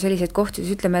palju selliseid kohti,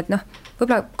 siis ütleme, et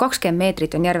võib-olla 20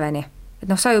 meetrit on järveni,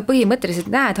 et sa ju põhimõtteliselt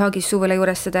näed Haagissuvela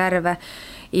juures seda järve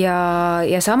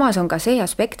ja samas on ka see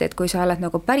aspekt, et kui sa oled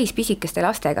nagu päris pisikeste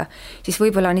lastega, siis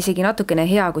võib-olla on isegi natukene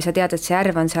hea, kui sa tead, et see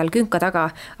järv on seal künka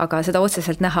taga, aga seda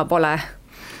otseselt näha pole.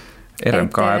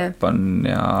 RMK äpp on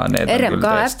ja need on RMK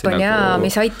äpp on ja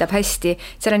mis aitab hästi,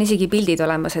 seal on isegi pildid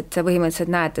olemas, et sa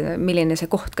põhimõtteliselt näed, milline see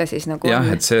koht ka siis nagu jah,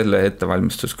 et selle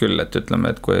ettevalmistus küll, et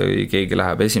ütleme, et kui keegi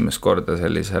läheb esimest korda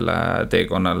sellisele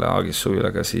teekonnale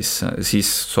Haagissuvilaga, siis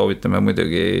soovitame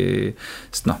muidugi,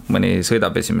 sest mõni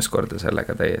sõidab esimest korda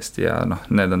sellega täiesti ja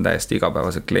need on täiesti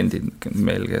igapäevased kliendid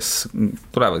meil, kes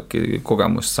tulevadki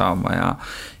kogemust saama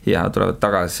ja tulevad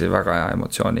tagasi väga hea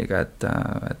emotsiooniga, et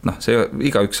see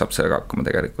igaüks saab sellega hakkama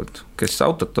tegelikult, kes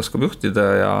autot oskab juhtida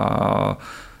ja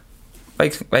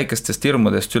väikestest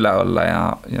hirmudest üle olla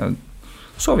ja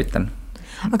soovitan.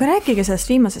 Aga rääkige sellest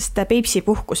viimasest Peipsi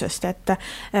puhkusest, et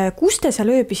kus te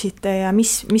seal ööbisite ja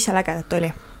mis seal ägedat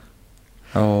oli?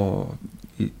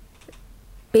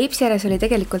 Peipsi ääres oli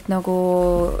tegelikult nagu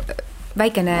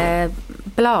väikene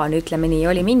plaan, ütleme nii,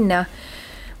 oli minna.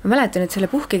 Ma mäletan nüüd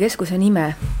selle puhkekeskuse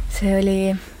nime, see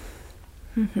oli...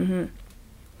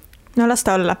 No las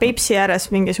ta olla, Peipsi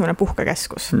ääres mingisugune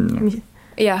puhkekeskus.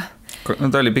 Jah. No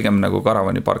ta oli pigem nagu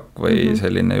karavanipark või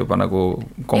selline juba nagu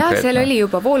konkreetne. Jah, seal oli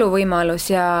juba vooluvõimalus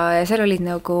ja seal olid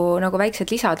nagu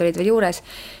väiksed lisad olid veel juures.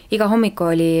 Iga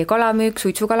hommiku oli kalamüük,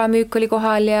 suitsukalamüük oli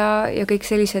kohal ja kõik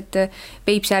sellised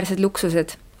Peipsi äärsed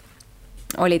luksused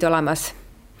olid olemas.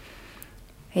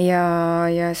 Ja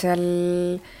seal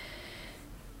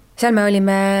me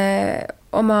olime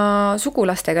oma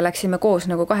sugulastega, läksime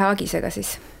koos nagu 2 Haagisega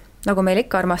siis. Nagu meil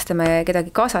ikka armastame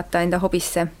kedagi kaasata enda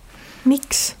hobisse.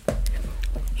 Miks?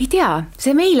 Ei tea,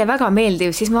 see meile väga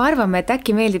meeldib, siis ma arvame, et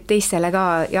äkki meeldib teistele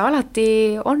ka ja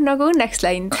alati on nagu õnneks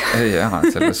läinud. Ei jah,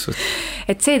 selles suhtes.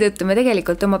 Et seetõttu me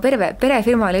tegelikult oma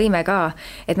perefirma lõime ka,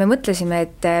 et me mõtlesime,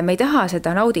 et me ei taha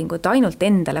seda naudingut ainult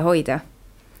endale hoida.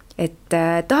 Et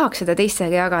tahaks seda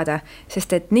teistega jagada,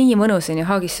 sest et nii mõnus on ju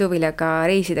Haagissuvilaga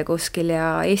reisida kuskil ja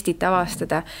Eestit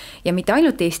avastada ja mitte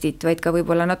ainult Eestit, vaid ka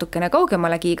võib-olla natukene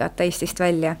kaugemale kiigata Eestist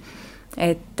välja.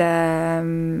 Et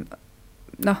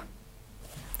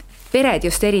pered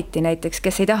just eriti näiteks,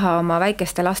 kes ei taha oma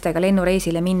väikeste lastega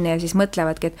lennureisile minna ja siis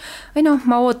mõtlevadki, et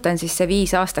ma ootan siis see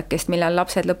 5 aastakest, millal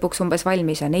lapsed lõpuks umbes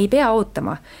valmis on. Ei pea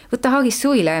ootama. Võtta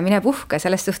Haagissuvila ja mine puhka,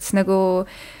 selles suhtes nagu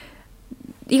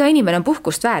iga inimene on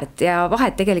puhkust väärt ja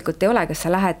vahet tegelikult ei ole, kas sa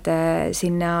lähed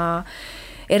sinna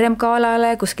RMK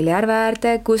alale, kuskile järve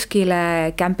äärde,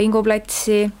 kuskile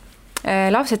kämpinguplatsi.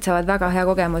 Lapsed saavad väga hea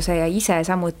kogemuse ja ise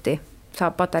samuti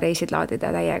saab patareisid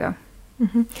laadida täiega.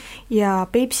 Ja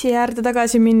Peipsi äärde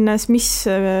tagasi minnes, mis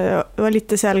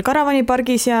olite seal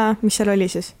karavanipargis ja mis seal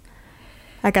oli siis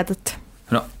ägedat?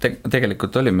 No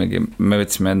tegelikult olimegi, me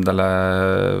võtsime endale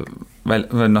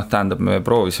tähendab, me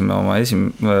proovisime oma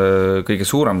kõige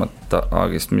suuremat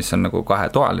Haagist, mis on nagu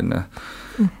 2-toaline,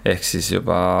 ehk siis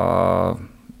juba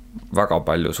väga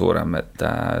palju suurem, et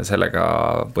sellega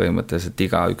põhimõtteliselt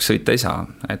igaüks sõita ei saa,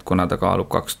 et kuna ta kaalub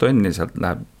 2 tonni, sealt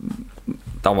läheb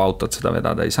tavaautot seda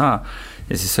vedada ei saa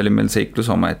ja siis oli meil seiklus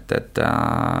omaette, et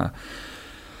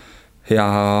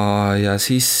ja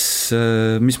siis,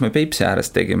 mis me Peipsi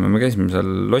ääres tegime, me käisime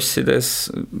seal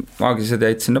lossides, haagised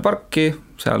jäid sinna parki,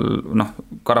 seal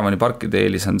karavaniparkide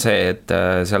eelis on see, et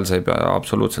seal sa ei pea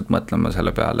absoluutselt mõtlema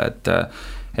selle peale,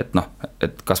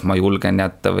 et kas ma julgen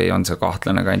jätta või on see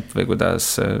kahtlane kant või kuidas,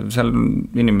 seal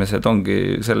inimesed ongi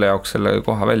selle jaoks selle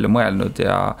koha välja mõelnud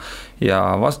ja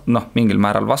mingil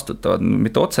määral vastutavad,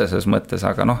 mitte otseses mõttes,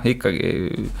 aga ikkagi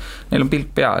neil on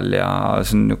pilk peal ja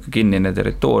see on niisugune kinnine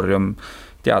territoorium,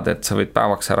 teada, et sa võid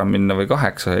päevaks ära minna või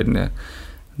 8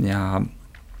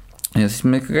 ja siis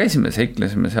me ikka käisime,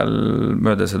 seiklesime seal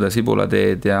mööda seda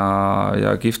Sibulateed ja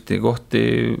kihvti kohti,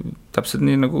 täpselt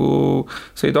nii nagu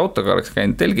sõiduautoga oleks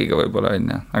käinud, telgiga võib-olla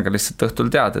aga lihtsalt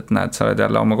õhtul tead, et näed, sa oled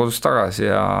jälle oma kodus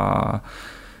tagasi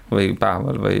või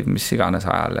päeval või mis iganes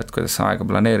ajal, et kuidas sa aega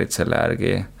planeerid selle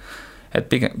järgi,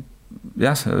 et pigem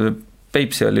jah,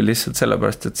 Peipsi oli lihtsalt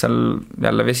sellepärast, et seal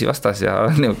jälle vesi vastas ja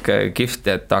niisugune kihvt,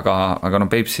 et aga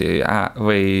Peipsi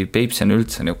on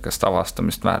üldse niisugust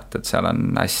avastamist väärt, et seal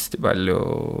on hästi palju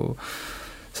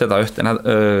seda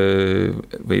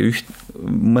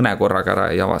mõne korraga ära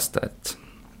ei avasta, et.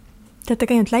 Te olete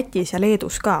käinud Lätis ja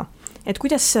Leedus ka, et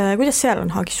kuidas seal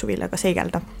on Haagissuvilaga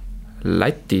seigelda?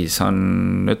 Lätis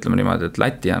on, ütleme niimoodi, et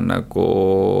Läti on nagu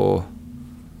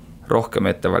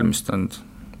rohkem ette valmistunud,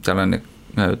 seal on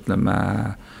ütleme,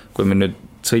 kui me nüüd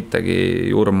sõitagi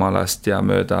Jurmalast ja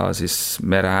mööda siis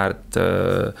mere äärt,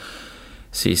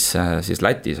 siis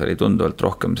Lätis oli tunduvalt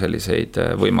rohkem selliseid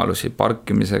võimalusi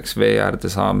parkimiseks, vee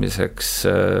äärde saamiseks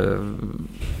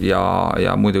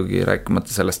ja muidugi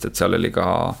rääkimata sellest, et seal oli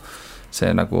ka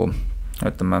see nagu,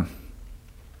 ütleme,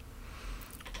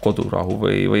 kodurahu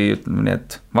või ütleme nii,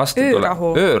 et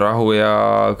öörahu ja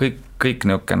kõik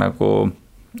niisugune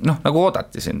nagu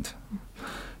oodati sind.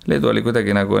 Leedu oli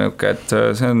kuidagi nagu niisugune, et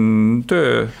see on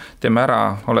töö, teeme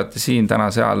ära, olete siin,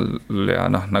 täna seal ja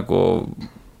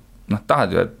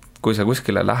tahad ju, et kui sa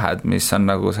kuskile lähed, mis on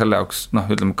nagu selle jaoks,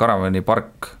 ütleme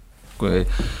karavanipark,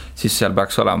 siis seal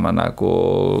peaks olema nagu,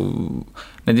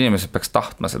 need inimesed peaks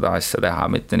tahtma seda asja teha,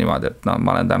 mitte niimoodi, et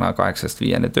ma olen täna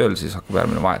 8-5 tööl, siis hakkab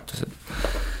järgmine vahetus.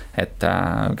 Et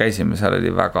käisime, seal oli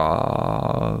väga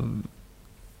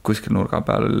kuskil nurga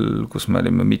peal, kus me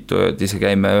olime mitu ööd, isegi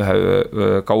jäime ühe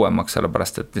öö kauemaks,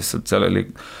 sellepärast, et lihtsalt seal oli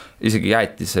isegi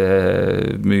jäätise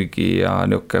müügi ja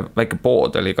niisugune väike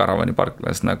pood oli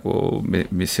karavaniparklas, nagu,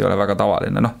 mis ei ole väga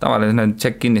tavaline. Tavaline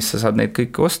check-inis sa saad neid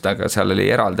kõike osta, aga seal oli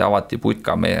eraldi avati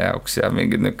putka meie jaoks ja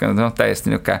mingid niisugune,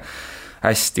 täiesti niisugune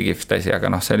hästi kihvt asi,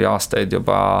 aga see oli aastaid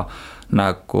juba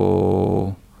nagu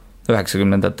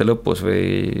 90ndate lõpus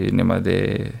või niimoodi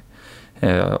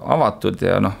avatud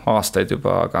ja aastaid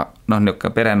juba, aga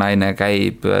niisugune perenaine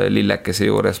käib lillekese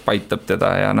juures, paitab teda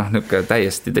ja niisugune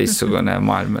täiesti teistsugune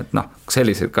maailm, et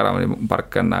selliseid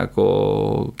karavaniparke on nagu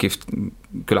kihvt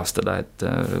külastada, et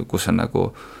kus on nagu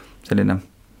selline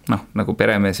nagu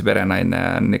peremees ja perenaine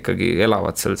on ikkagi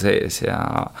elavad seal sees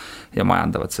ja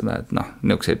majandavad seda, et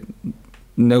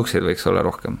niisuguseid võiks olla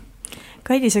rohkem.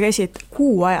 Kaidi, sa käisid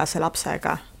 6-ajase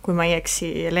lapsega, kui ma ei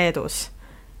eksi, Leedus.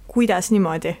 Kuidas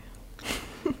niimoodi?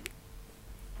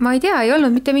 Ma ei tea, ei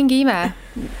olnud mitte mingi ime.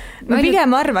 Ma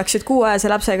pigem arvaks, et 6-ajase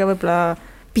lapsega võib-olla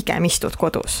pigem istud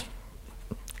kodus.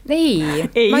 Ei.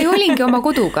 Ma ju olingi oma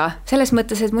koduga, selles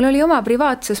mõttes, et mul oli oma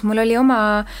privaatsus, mul oli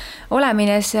oma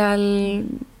olemine seal,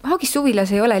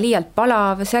 Haagissuvilas ei ole liialt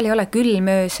palav, seal ei ole külm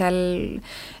öösel,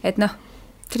 et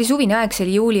see oli suvine aeg, see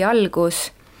oli juuli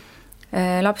algus,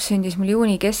 laps sündis mul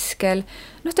juuni keskel,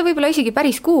 ta võib-olla isegi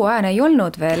päris 6-ajane ei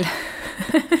olnud veel.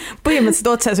 Põhimõtteliselt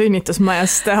otse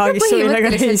sünnitusmajast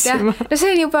Haagissuvilaga reisima.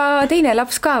 See on juba teine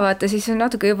laps ka, vaata, siis on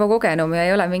natuke juba kogenum ja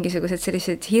ei ole mingisugused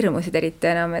sellised hirmusid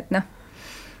eriti enam,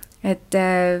 et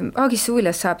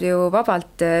Haagissuvilas saab ju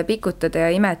vabalt pikutada ja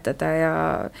imetada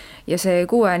ja see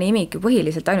 6-ajane imik ju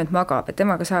põhiliselt ainult magab, et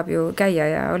temaga saab ju käia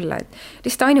ja olla. Et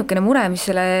lihtsalt ainukene mure, mis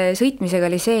selle sõitmisega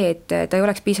oli see, et ta ei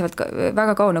oleks piisavalt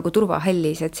väga kaua nagu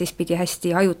turvahällis, et siis pidi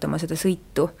hästi hajutama seda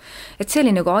sõitu. Et see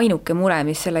oli nagu ainuke mure,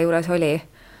 mis selle juures oli.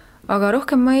 Aga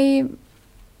rohkem ma ei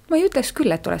ütleks küll,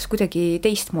 et oleks kuidagi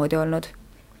teistmoodi olnud.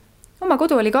 Oma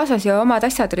kodu oli kaasas ja omad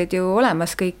asjad olid ju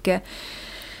olemas kõik.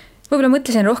 Võib-olla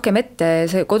mõtlesin rohkem ette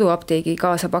see koduapteegi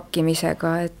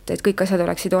kaasapakkimisega, et kõik asjad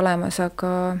oleksid olemas,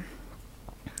 aga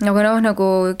nagu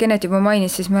Kennet juba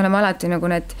mainis, siis me oleme alati nagu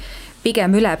need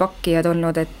pigem ülepakkijad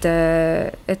olnud,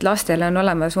 et lastel on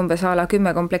olemas umbes ala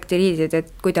 10 komplekti riidid,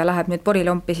 et kui ta läheb nüüd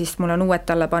porilompi, siis mul on uued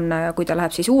talle panna ja kui ta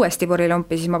läheb siis uuesti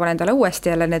porilompi, siis ma panen talle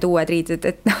uuesti jälle need uued riidid,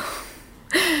 et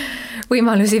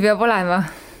võimalusi peab olema.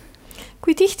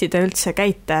 Kui tihti te üldse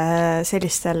käite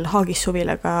sellistel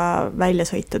Haagissuvilaga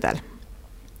väljasõitudel?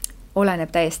 Oleneb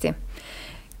täiesti.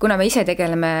 kuna me ise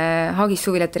tegeleme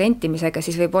haagissuvilate rentimisega,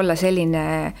 siis võib olla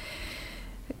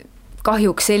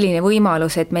kahjuks selline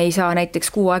võimalus, et me ei saa näiteks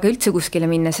kuu aega üldse kuskile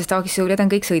minna, sest haagissuvilad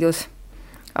on kõik sõidus.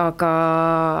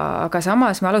 Aga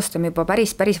samas me alustame juba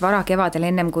päris vara kevadel,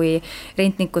 ennem kui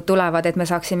rentnikud tulevad, et me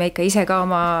saaksime ikka ise ka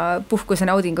oma puhkuse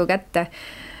naudingu kätte.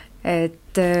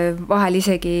 Et vahel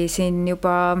isegi siin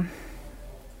juba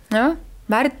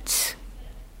märts,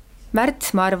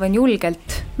 ma arvan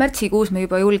märtsikuus me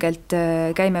juba julgelt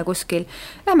käime kuskil.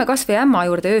 Lähme kas või ämma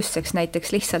juurde ööseks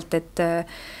näiteks lihtsalt,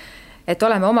 et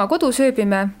oleme oma kodus,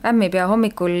 ööbime, ämm ei pea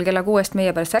hommikul kella 6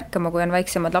 meie pärast ärkama, kui on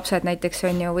väiksemad lapsed näiteks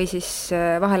on ju, või siis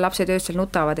vahel lapsed öösel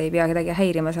nutavad, ei pea kedagi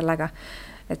häirima sellega.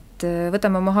 Et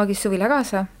võtame oma haagissuvila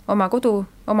kaasa, oma kodu,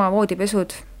 oma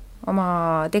voodipesud, oma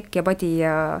tekk ja padi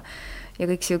ja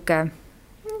kõik siuke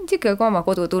ka oma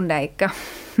kodutunne ikka.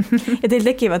 Ja teil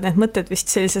tekivad need mõtted vist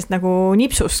sellisest nagu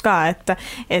nipsust ka,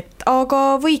 et aga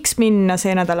võiks minna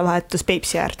see nädalavahetus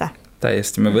Peipsi äärde?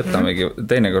 Täiesti, me võtamegi,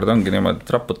 teinekord ongi niimoodi,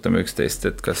 et raputame üksteist,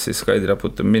 et kas siis Kaidi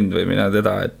raputab mind või mina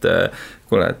teda, et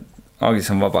kuule, Aagis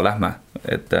on vaba, lähme.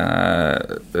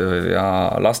 Ja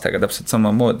lastega täpselt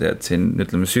samamoodi, et siin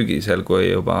ütleme sügisel, kui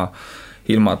juba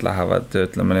ilmad lähevad,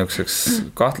 ütleme niisuguseks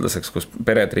kahtlaseks, kus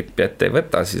peretrippi ette ei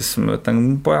võta, siis me võtan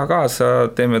poja kaasa,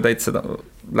 teeme täitsa,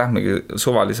 lähmegi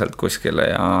suvaliselt kuskile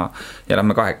ja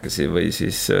lähme kahekesi või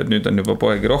siis nüüd on juba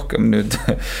poegi rohkem,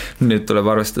 nüüd tuleb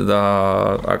arvestada,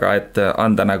 aga et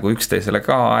anda nagu üksteisele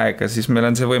ka aega, siis meil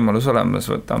on see võimalus olemas,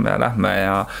 võtame ja lähme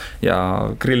ja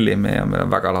grillime ja meil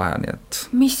on väga lahe, nii et.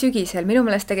 Mis sügisel? Minu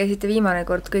meelest te käisite viimane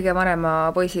kord kõige vanema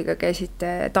poisiga,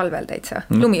 käisite talvel täitsa,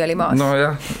 lumi oli maas. No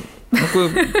jah. No,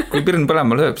 kui pirn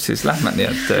põlema lööb, siis lähme, nii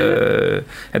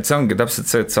et see ongi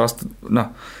täpselt see, et see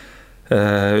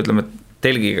ütleme,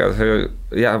 telgiga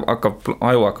aju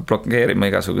hakkab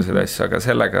blokeerima igasuguseid asju, aga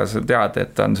sellega sa tead,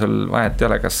 et on sul vahet ei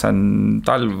ole, kas on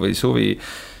talv või suvi,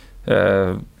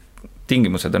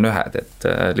 tingimused on ühed,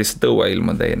 et lihtsalt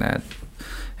õueilm on teine,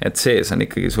 et sees on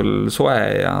ikkagi sul soe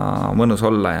ja mõnus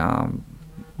olla ja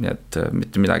nii et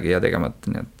mitte midagi ja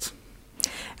tegemata, nii et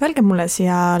Öelge mulle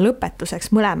siia lõpetuseks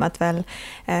mõlemad veel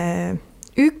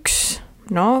üks,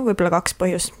 võib-olla 2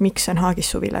 põhjust, miks on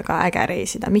Haagissuvilaga äge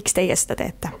reisida, miks teie seda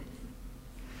teete?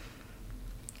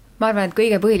 Ma arvan, et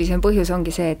kõige põhilisem põhjus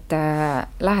ongi see, et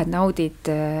lähed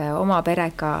naudid oma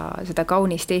perega seda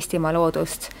kaunist Eestimaa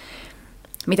loodust,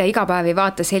 mida iga päev ei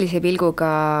vaata sellise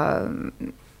pilguga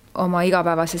oma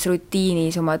igapäevases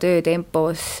rutiinis, oma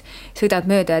töötempos, sõidad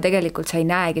mööda ja tegelikult sa ei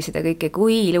näegi seda kõike,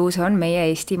 kui ilus on meie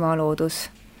Eestimaa loodus.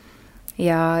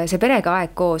 Ja see perega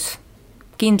aeg koos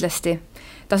kindlasti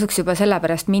tasuks juba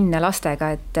sellepärast minna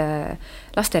lastega, et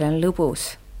lastele on lõbus.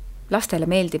 Lastele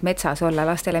meeldib metsas olla,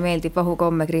 lastele meeldib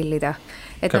vahukomme grillida.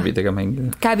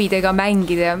 Käbidega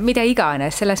mängida, mida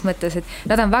iganes, selles mõttes, et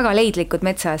nad on väga leidlikud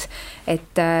metsas.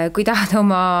 Et kui tahad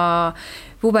oma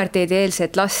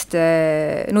puberteedieelset last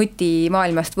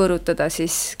nutimaailmast võõrutada,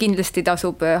 siis kindlasti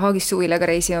tasub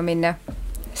Haagissuvilaga reisima minna.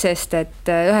 Sest et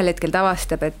ühel hetkel ta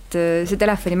avastab, et see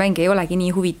telefonimäng ei olegi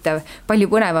nii huvitav. Palju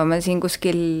põnevam on siin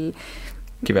kuskil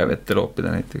kivevette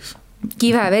loopida näiteks.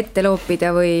 Kivevette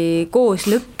loopida või koos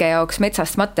lõkke jaoks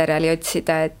metsast materjali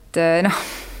otsida, et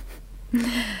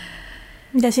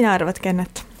Mida sina arvad,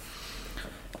 Kennet?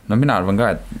 No mina arvan ka,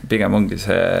 et pigem ongi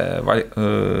see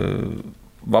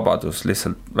vabadus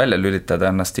lihtsalt välja lülitada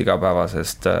ennast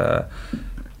igapäevasest,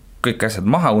 kõik asjad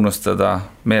maha unustada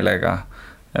meelega,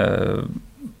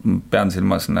 pean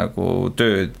silmas nagu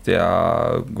tööd ja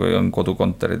kui on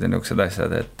kodukontorid ja niisugused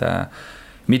asjad, et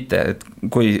mitte, et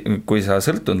kui sa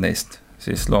sõltud neist,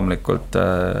 siis loomulikult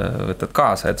võtad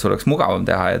kaasa, et sul oleks mugavam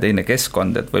teha ja teine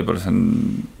keskkond, et võib-olla see on,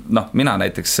 mina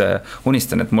näiteks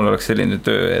unistan, et mul oleks selline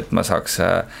töö, et ma saaks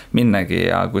minnagi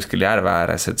ja kuskil järve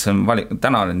ääres, et see on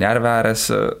täna olen järve ääres,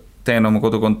 teen oma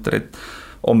kodukontorit,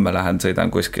 homme lähen, sõidan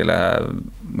kuskile,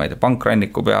 ma ei tea,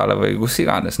 pankranniku peale või kus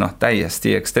iganes,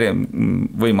 täiesti ekstreem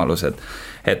võimalused,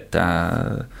 et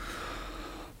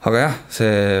aga jah,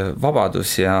 see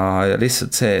vabadus ja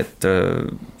lihtsalt see, et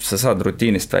sa saad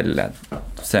rutiinist välja,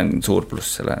 see on suur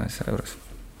pluss selle juures.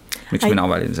 Miks mina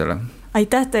valin selle?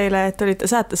 Aitäh teile, et olite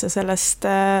saates ja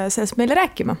sellest meile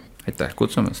rääkima. Aitäh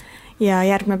kutsumast. Ja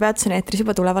järgmine peatus on eetris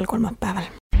juba tuleval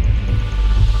kolmapäeval.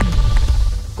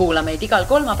 Kuula meid igal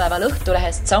kolmapäeval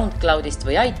Õhtulehest, SoundCloudist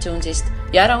või iTunesist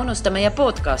ja ära unusta meie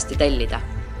podcasti tellida.